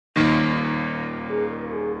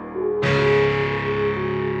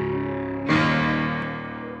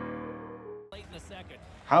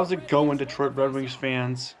How's it going, Detroit Red Wings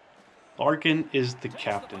fans? Larkin is the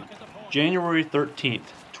captain. January 13th,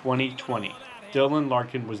 2020, Dylan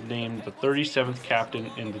Larkin was named the 37th captain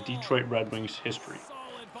in the Detroit Red Wings history,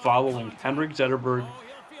 following Henrik Zetterberg,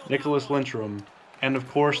 Nicholas Lindstrom, and of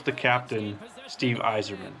course the captain, Steve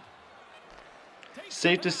Yzerman.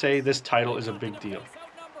 Safe to say this title is a big deal.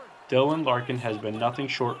 Dylan Larkin has been nothing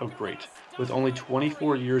short of great. With only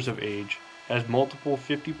 24 years of age, has multiple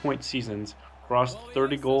 50-point seasons, crossed the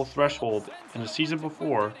 30-goal threshold in the season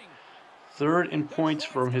before, third in points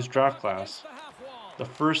from his draft class, the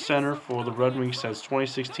first center for the Red Wings since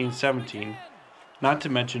 2016-17, not to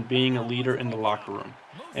mention being a leader in the locker room,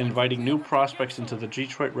 and inviting new prospects into the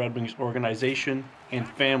Detroit Red Wings organization and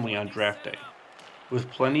family on draft day. With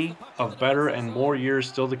plenty of better and more years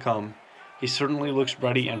still to come, he certainly looks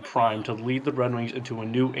ready and primed to lead the Red Wings into a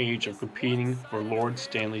new age of competing for Lord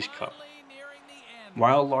Stanley's Cup.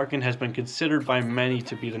 While Larkin has been considered by many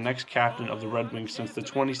to be the next captain of the Red Wings since the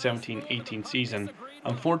 2017-18 season,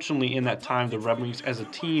 unfortunately in that time the Red Wings as a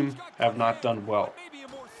team have not done well,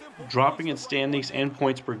 dropping in standings and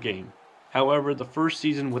points per game. However, the first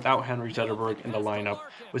season without Henrik Zetterberg in the lineup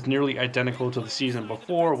was nearly identical to the season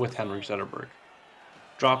before with Henrik Zetterberg,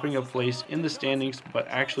 dropping a place in the standings but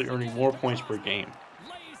actually earning more points per game.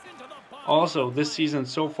 Also, this season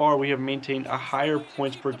so far we have maintained a higher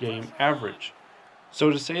points per game average. So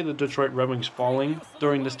to say the Detroit Red Wings falling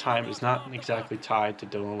during this time is not exactly tied to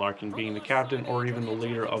Dylan Larkin being the captain or even the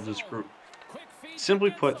leader of this group. Simply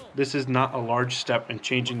put, this is not a large step in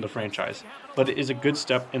changing the franchise, but it is a good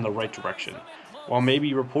step in the right direction. While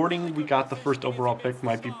maybe reporting we got the first overall pick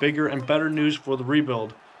might be bigger and better news for the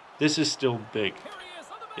rebuild, this is still big.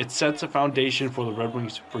 It sets a foundation for the Red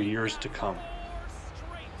Wings for years to come.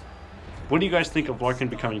 What do you guys think of Larkin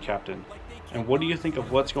becoming captain? And what do you think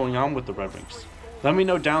of what's going on with the Red Wings? Let me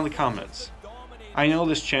know down in the comments. I know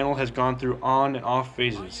this channel has gone through on and off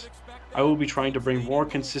phases. I will be trying to bring more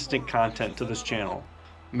consistent content to this channel.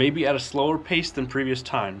 Maybe at a slower pace than previous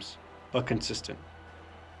times, but consistent.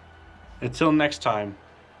 Until next time,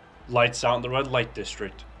 lights out in the red light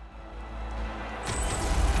district.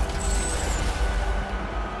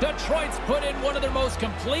 Detroit's put in one of their most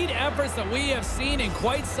complete efforts that we have seen in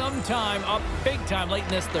quite some time, up big time late in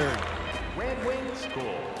this third. Red Wings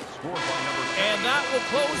scored by number 7. And that will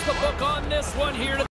close the book on this one here.